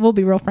 Like, we'll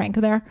be real frank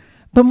there.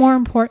 But more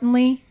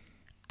importantly,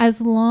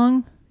 as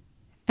long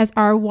as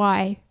our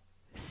why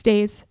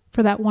stays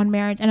for that one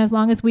marriage, and as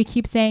long as we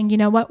keep saying, you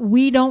know what,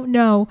 we don't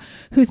know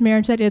whose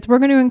marriage that is, we're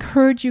going to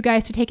encourage you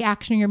guys to take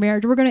action in your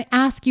marriage. We're going to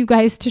ask you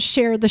guys to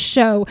share the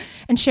show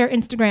and share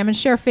Instagram and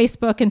share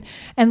Facebook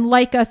and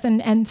like us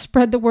and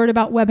spread the word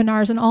about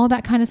webinars and all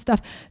that kind of stuff.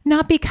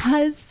 Not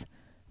because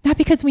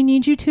we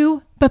need you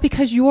to, but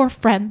because your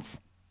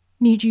friends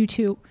need you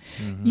to.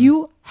 Mm-hmm.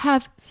 You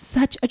have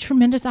such a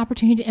tremendous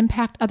opportunity to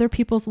impact other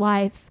people's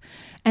lives.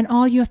 And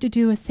all you have to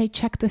do is say,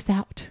 check this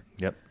out.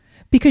 Yep.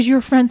 Because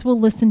your friends will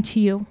listen to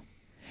you.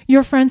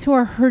 Your friends who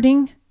are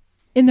hurting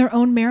in their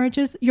own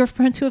marriages, your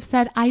friends who have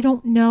said, I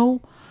don't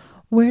know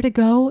where to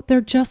go. They're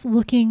just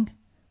looking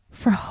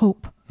for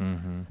hope.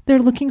 Mm-hmm.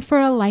 They're looking for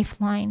a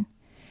lifeline.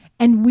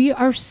 And we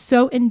are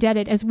so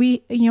indebted as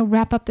we,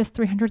 wrap up this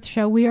 300th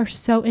show. We are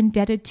so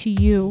indebted to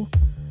you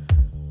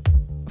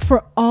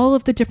for all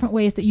of the different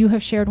ways that you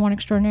have shared One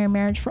Extraordinary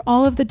Marriage, for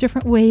all of the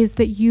different ways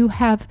that you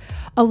have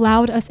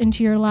allowed us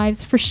into your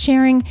lives, for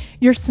sharing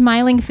your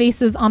smiling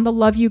faces on the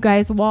Love You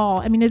Guys wall.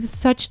 I mean, it is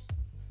such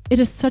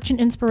an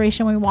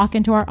inspiration when we walk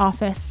into our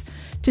office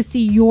to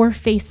see your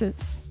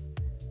faces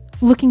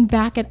looking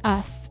back at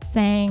us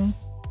saying,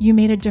 you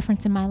made a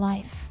difference in my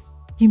life.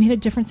 You made a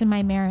difference in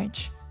my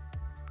marriage.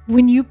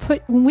 When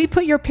we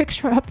put your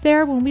picture up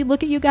there, when we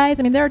look at you guys,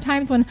 I mean, there are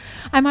times when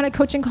I'm on a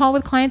coaching call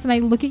with clients and I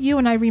look at you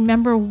and I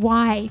remember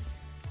why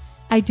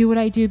I do what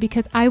I do,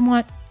 because I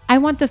want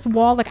this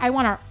wall, like I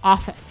want our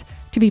office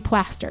to be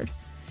plastered.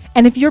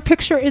 And if your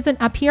picture isn't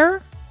up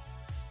here,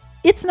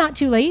 it's not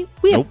too late.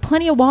 We have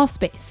plenty of wall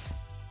space,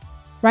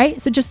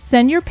 right? So just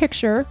send your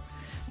picture,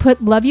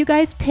 put Love You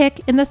Guys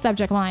Pick in the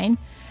subject line,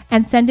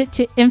 and send it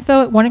to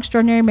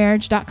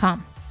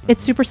info@oneextraordinarymarriage.com.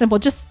 It's super simple.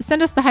 Just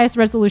send us the highest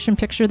resolution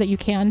picture that you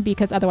can,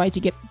 because otherwise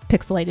you get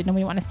pixelated and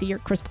we want to see your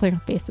crisp, clear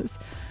faces.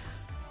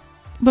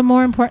 But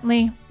more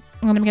importantly,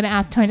 and I'm going to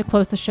ask Tony to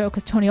close the show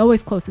because Tony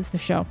always closes the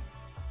show.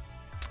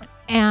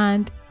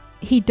 And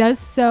he does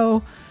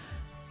so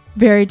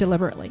very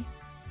deliberately.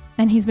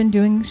 And he's been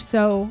doing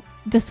so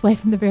this way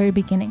from the very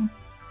beginning.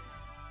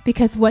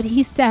 Because what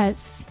he says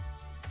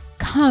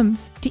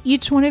comes to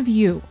each one of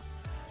you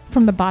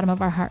from the bottom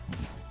of our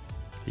hearts.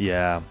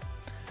 Yeah.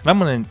 And I'm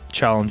going to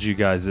challenge you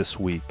guys this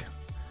week.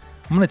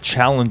 I'm going to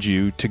challenge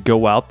you to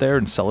go out there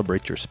and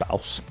celebrate your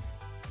spouse.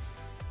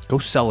 Go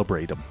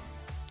celebrate them.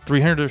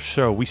 300th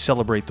show, we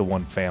celebrate the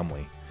one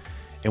family.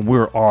 And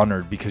we're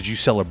honored because you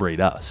celebrate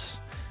us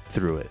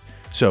through it.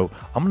 So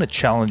I'm going to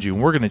challenge you,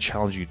 and we're going to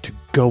challenge you to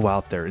go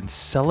out there and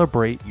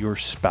celebrate your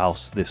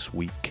spouse this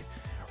week.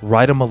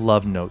 Write them a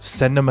love note.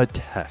 Send them a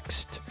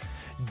text.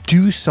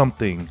 Do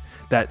something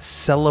that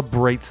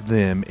celebrates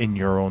them in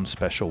your own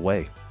special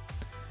way.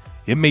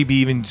 It may be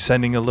even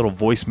sending a little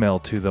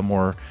voicemail to them,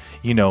 or,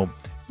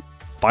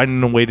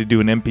 finding a way to do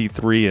an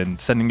MP3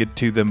 and sending it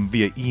to them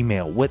via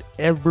email.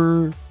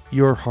 Whatever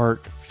your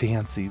heart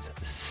fancies,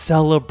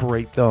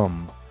 celebrate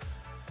them.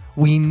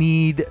 We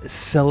need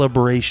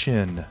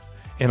celebration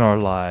in our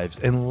lives,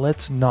 and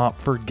let's not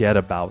forget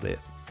about it.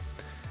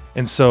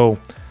 And so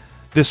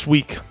this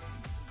week,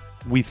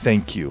 we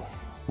thank you.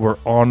 We're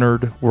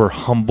honored, we're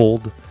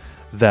humbled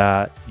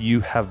that you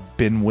have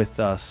been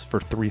with us for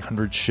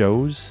 300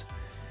 shows.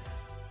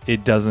 We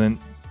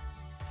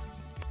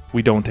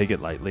don't take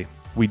it lightly.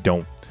 We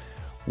don't.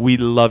 We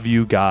love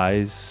you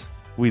guys.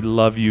 We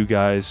love you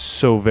guys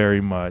so very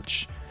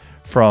much.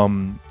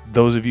 From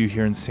those of you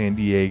here in San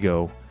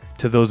Diego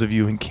to those of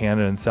you in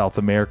Canada and South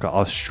America,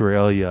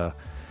 Australia,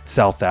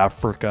 South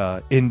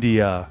Africa,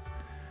 India,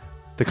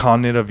 the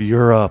continent of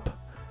Europe,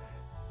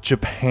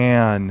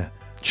 Japan,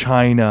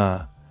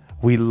 China.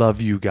 We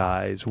love you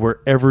guys.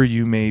 Wherever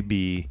you may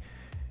be,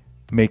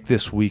 make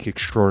this week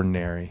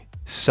extraordinary.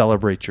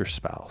 Celebrate your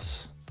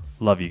spouse.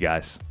 Love you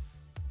guys.